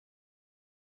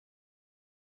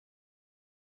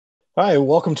Hi,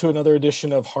 welcome to another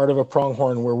edition of Heart of a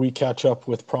Pronghorn, where we catch up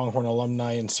with Pronghorn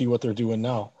alumni and see what they're doing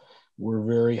now. We're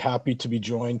very happy to be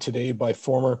joined today by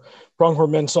former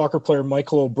Pronghorn men's soccer player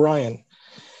Michael O'Brien.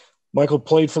 Michael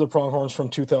played for the Pronghorns from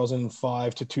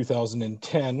 2005 to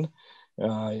 2010.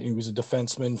 He was a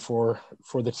defenseman for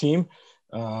the team.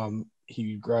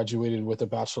 He graduated with a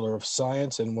Bachelor of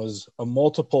Science and was a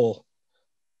multiple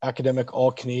academic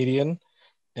All-Canadian,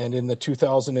 and in the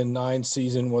 2009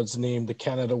 season was named the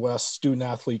Canada West Student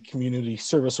Athlete Community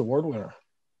Service Award winner.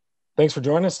 Thanks for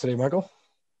joining us today, Michael.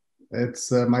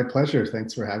 It's my pleasure.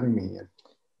 Thanks for having me.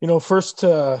 First,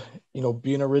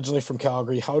 being originally from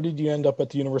Calgary, how did you end up at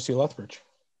the University of Lethbridge?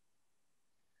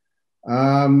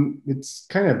 It's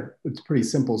a pretty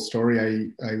simple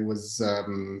story. I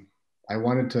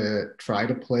wanted to try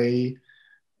to play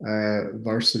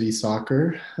varsity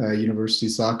soccer, university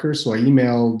soccer. So I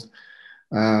emailed.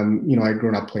 I'd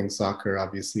grown up playing soccer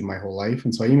obviously my whole life,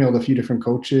 and so I emailed a few different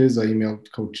coaches. I emailed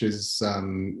coaches at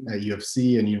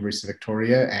UFC and University of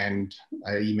Victoria, and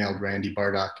I emailed Randy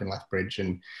Bardock in Lethbridge,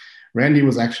 and Randy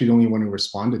was actually the only one who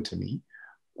responded to me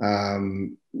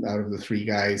out of the three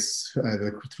guys,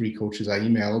 the three coaches I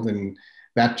emailed, and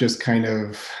that just kind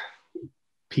of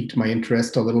piqued my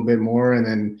interest a little bit more. And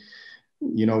then,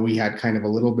 we had kind of a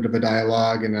little bit of a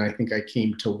dialogue, and I think I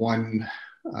came to one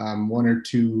or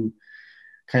two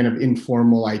kind of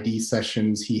informal ID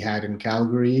sessions he had in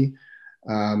Calgary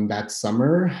that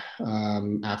summer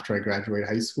after I graduated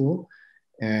high school.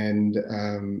 And,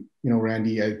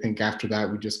 Randy, I think after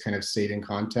that, we just kind of stayed in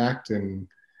contact, and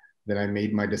then I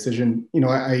made my decision.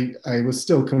 I was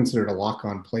still considered a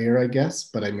walk-on player, I guess,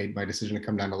 but I made my decision to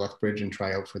come down to Lethbridge and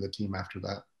try out for the team after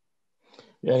that.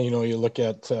 Yeah, you look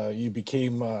at you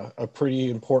became a pretty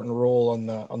important role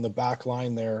on the back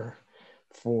line there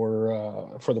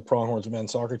for the Pronghorns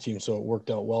men's soccer team. So it worked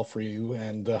out well for you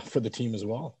and for the team as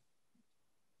well.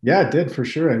 Yeah, it did for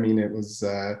sure. I mean, it was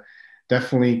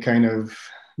definitely kind of,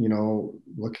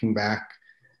 looking back,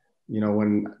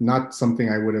 when not something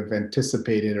I would have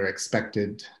anticipated or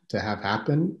expected to have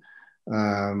happen.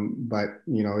 But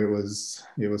it was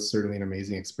certainly an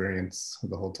amazing experience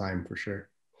the whole time for sure.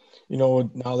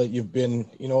 Now that you've been,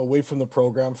 away from the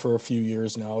program for a few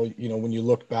years now, when you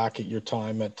look back at your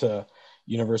time at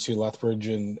University of Lethbridge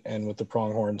and with the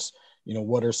Pronghorns,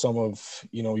 what are some of,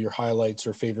 your highlights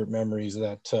or favorite memories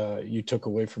that you took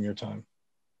away from your time?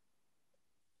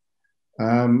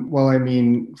 Well, I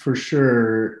mean, for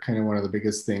sure, kind of one of the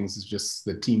biggest things is just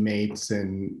the teammates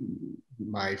and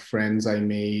my friends I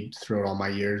made throughout all my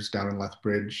years down in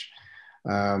Lethbridge.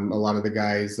 A lot of the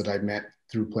guys that I met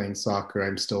through playing soccer,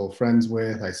 I'm still friends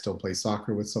with. I still play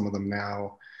soccer with some of them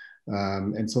now,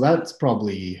 and so that's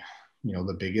probably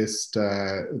the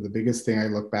biggest thing I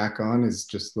look back on is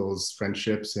just those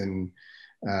friendships and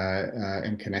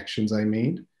connections I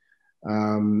made.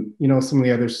 Some of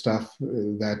the other stuff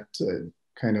that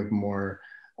kind of more,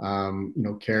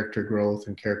 character growth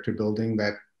and character building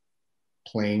that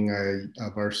playing a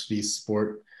varsity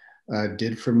sport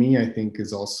did for me, I think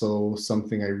is also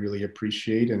something I really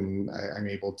appreciate, and I'm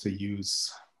able to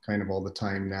use kind of all the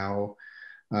time now.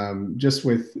 Just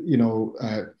with,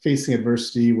 facing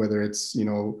adversity, whether it's,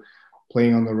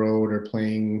 playing on the road or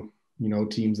playing,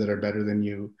 teams that are better than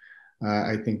you.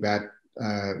 I think that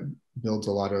builds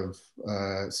a lot of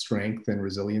strength and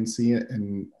resiliency.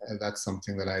 And that's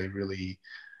something that I really,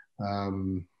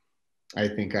 I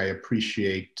think I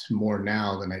appreciate more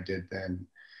now than I did then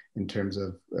in terms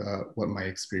of what my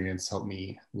experience helped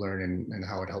me learn and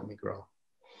how it helped me grow.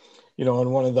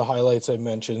 And one of the highlights I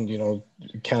mentioned,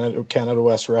 Canada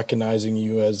West recognizing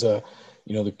you as the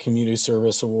Community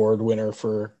Service Award winner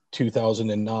for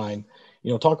 2009.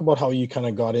 Talk about how you kind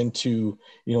of got into,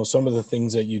 some of the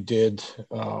things that you did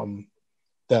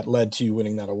that led to you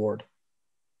winning that award.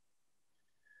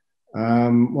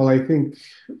 Well, I think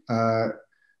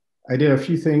I did a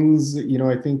few things.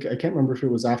 I think I can't remember if it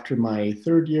was after my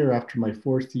third year, after my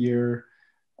fourth year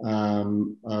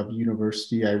of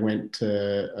university. I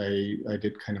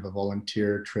did kind of a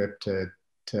volunteer trip to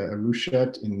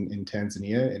Arusha in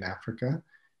Tanzania, in Africa,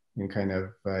 in kind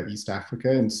of East Africa.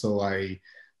 And so I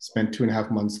spent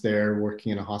 2.5 months there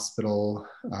working in a hospital.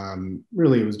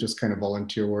 Really, it was just kind of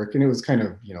volunteer work, and it was kind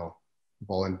of,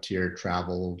 volunteer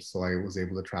travel. So I was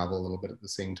able to travel a little bit at the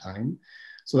same time.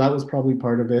 So that was probably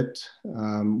part of it.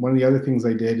 One of the other things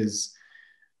I did is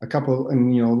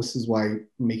and this is why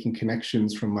making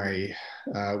connections from my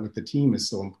with the team is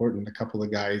so important. A couple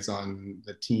of guys on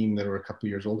the team that were a couple of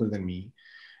years older than me,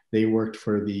 they worked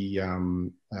for the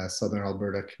Southern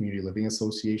Alberta Community Living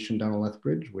Association down in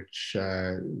Lethbridge, which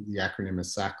the acronym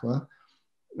is SACLA.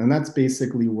 And that's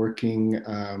basically working,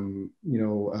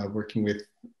 working with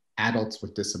adults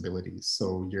with disabilities.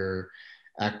 So you're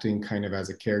acting kind of as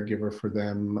a caregiver for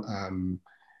them.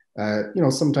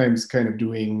 Sometimes kind of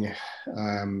doing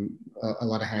a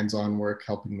lot of hands-on work,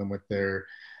 helping them with their,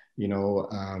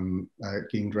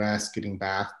 getting dressed, getting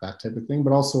bath, that type of thing,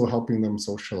 but also helping them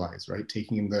socialize, right?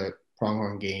 Taking them to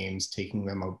Pronghorn games, taking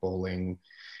them out bowling.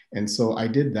 And so I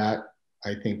did that,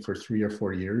 I think, for 3 or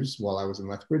 4 years while I was in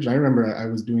Lethbridge. I remember I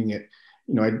was doing it,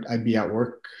 I'd be at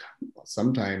work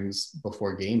sometimes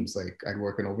before games. Like I'd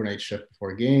work an overnight shift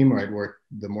before a game, or I'd work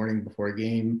the morning before a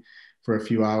game for a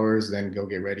few hours, then go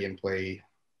get ready and play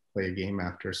a game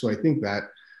after. So I think that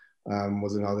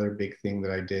was another big thing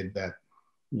that I did that,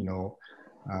 you know,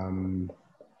 um,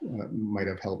 might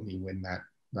have helped me win that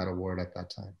award at that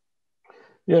time.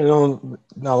 Yeah,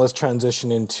 now let's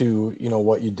transition into,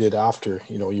 what you did after.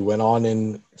 You went on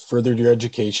and furthered your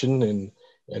education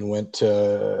and went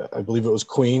to, I believe it was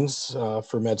Queens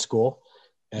for med school.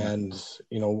 Yeah. And,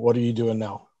 what are you doing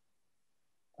now?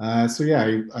 So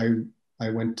yeah, I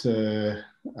went to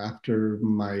after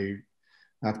in my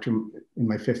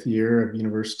 5th year of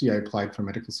university, I applied for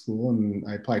medical school, and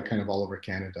I applied kind of all over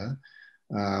Canada.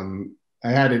 Um, I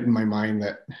had it in my mind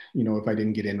that, if I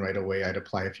didn't get in right away, I'd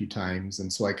apply a few times.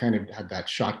 And so I kind of had that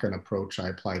shotgun approach. I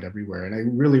applied everywhere, and I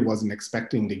really wasn't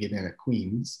expecting to get in at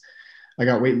Queen's. I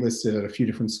got waitlisted at a few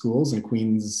different schools, and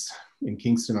Queen's in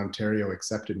Kingston, Ontario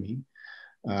accepted me.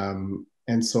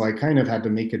 And so I kind of had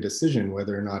to make a decision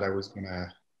whether or not I was going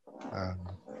to um,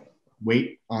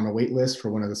 wait on a wait list for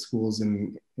one of the schools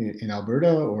in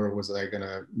Alberta, or was I going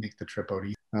to make the trip out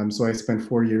east? So I spent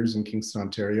 4 years in Kingston,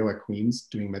 Ontario at Queen's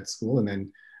doing med school. And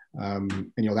then,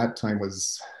 that time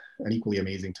was an equally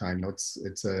amazing time.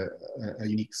 It's a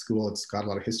unique school. It's got a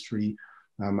lot of history.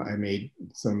 I made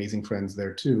some amazing friends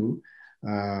there too.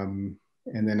 And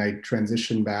then I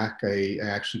transitioned back. I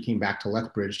actually came back to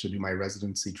Lethbridge to do my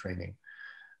residency training.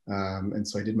 And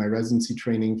so I did my residency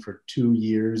training for 2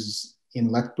 years in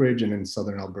Lethbridge and in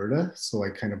Southern Alberta. So I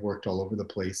kind of worked all over the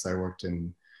place. I worked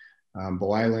in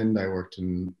Bow Island, I worked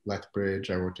in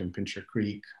Lethbridge, I worked in Pincher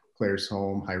Creek,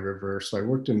 Claresholm, High River. So I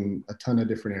worked in a ton of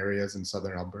different areas in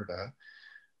Southern Alberta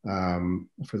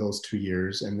for those 2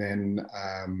 years. And then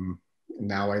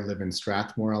now I live in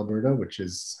Strathmore, Alberta, which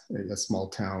is a small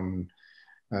town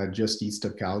just east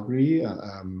of Calgary,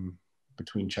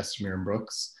 between Chestermere and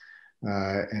Brooks.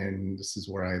 And this is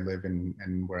where I live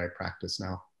and where I practice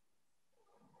now.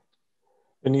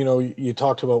 And, you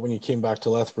talked about when you came back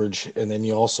to Lethbridge, and then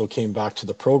you also came back to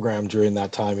the program during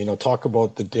that time. Talk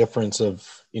about the difference of,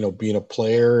 being a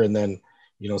player and then,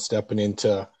 stepping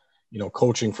into,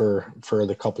 coaching for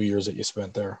the couple of years that you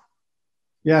spent there.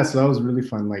 Yeah, so that was really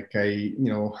fun. Like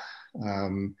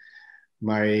um,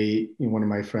 one of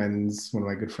my friends, one of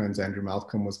my good friends, Andrew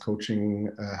Malcolm, was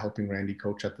coaching, helping Randy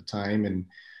coach at the time,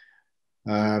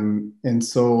 and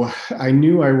so I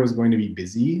knew I was going to be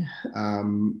busy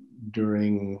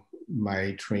during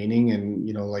my training, and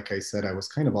like I said, I was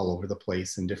kind of all over the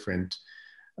place in different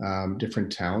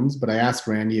towns. But I asked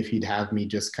Randy if he'd have me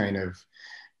just kind of,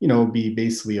 be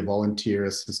basically a volunteer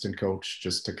assistant coach,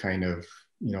 just to kind of,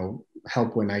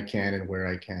 help when I can and where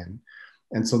I can.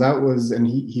 And so that was, and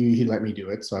he let me do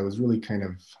it. So I was really kind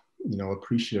of,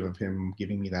 appreciative of him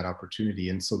giving me that opportunity.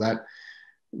 And so that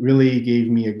really gave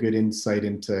me a good insight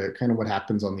into kind of what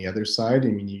happens on the other side. I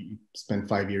mean, you spend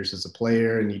 5 years as a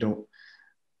player, and you don't,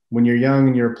 when you're young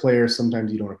and you're a player,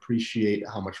 sometimes you don't appreciate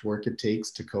how much work it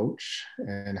takes to coach,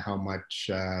 and how much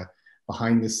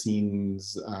behind the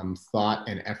scenes thought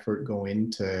and effort go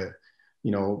into,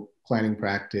 planning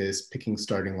practice, picking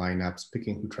starting lineups,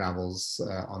 picking who travels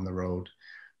on the road.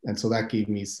 And so that gave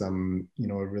me some,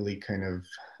 a really kind of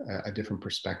a different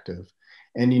perspective.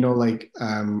 And,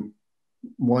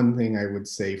 one thing I would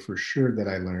say for sure that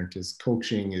I learned is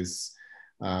coaching is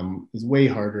way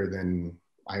harder than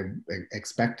I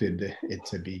expected it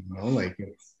to be. Like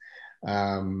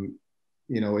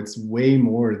it's way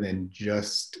more than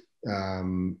just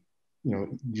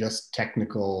just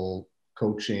technical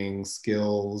coaching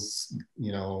skills,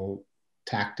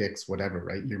 tactics, whatever.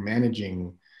 Right? You're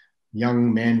managing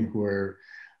young men who are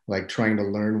like trying to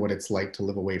learn what it's like to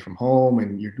live away from home,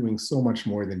 and you're doing so much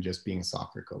more than just being a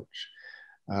soccer coach.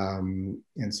 And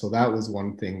so that was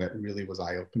one thing that really was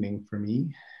eye-opening for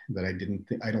me, that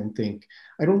I don't think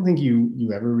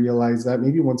you ever realize that.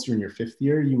 Maybe once you're in your 5th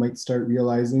year, you might start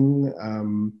realizing,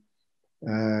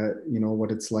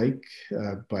 what it's like.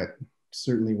 But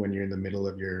certainly when you're in the middle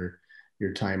of your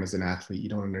time as an athlete, you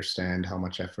don't understand how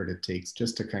much effort it takes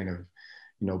just to kind of,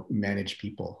 manage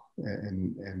people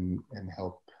and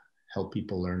help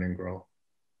people learn and grow.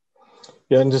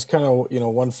 Yeah, and just kind of,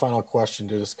 one final question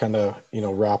to just kind of,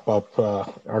 wrap up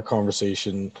our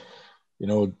conversation. You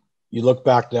know, you look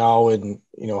back now and,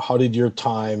 how did your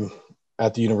time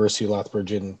at the University of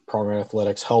Lethbridge in Pronghorn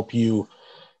athletics help you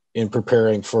in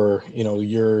preparing for,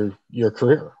 your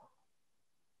career?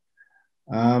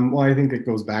 Well, I think it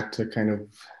goes back to kind of,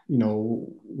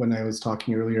 when I was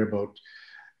talking earlier about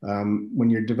when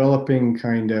you're developing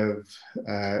kind of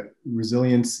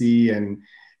resiliency and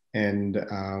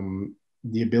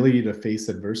the ability to face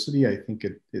adversity. I think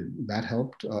that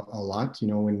helped a lot.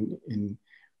 In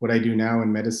what I do now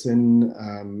in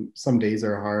medicine, some days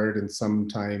are hard, and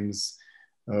sometimes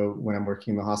when I'm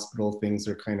working in the hospital, things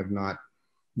are kind of not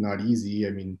easy.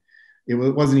 I mean, it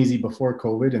wasn't easy before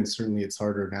COVID, and certainly it's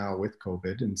harder now with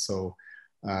COVID. And so,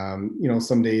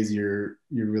 some days you're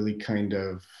really kind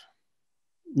of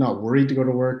not worried to go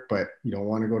to work, but you don't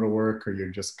want to go to work, or you're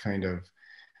just kind of,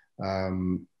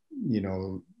 um,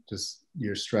 just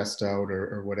you're stressed out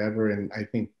or whatever. And I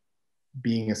think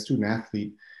being a student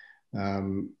athlete,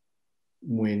 um,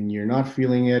 when you're not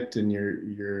feeling it and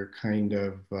you're kind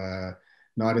of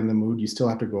not in the mood, you still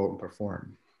have to go out and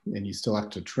perform, and you still have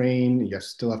to train.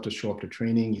 Still have to show up to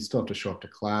training. You still have to show up to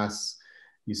class.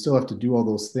 You still have to do all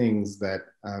those things that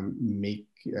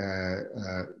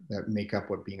that make up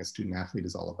what being a student athlete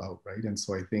is all about, right? And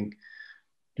so I think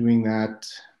doing that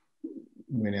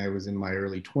when I was in my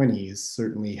early 20s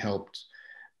certainly helped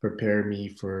prepare me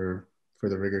for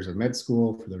the rigors of med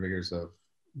school, for the rigors of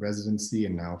residency,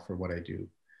 and now for what I do.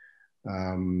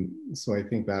 So I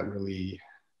think that really,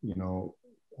 you know,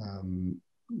 um,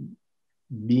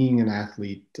 being an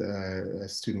athlete, a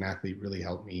student athlete, really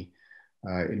helped me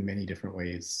in many different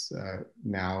ways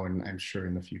now, and I'm sure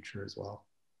in the future as well.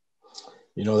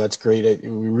 That's great.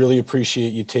 We really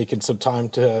appreciate you taking some time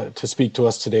to speak to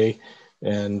us today.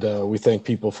 And we thank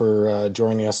people for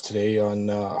joining us today on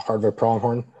Heart of a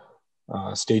Pronghorn.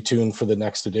 Stay tuned for the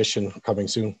next edition coming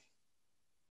soon.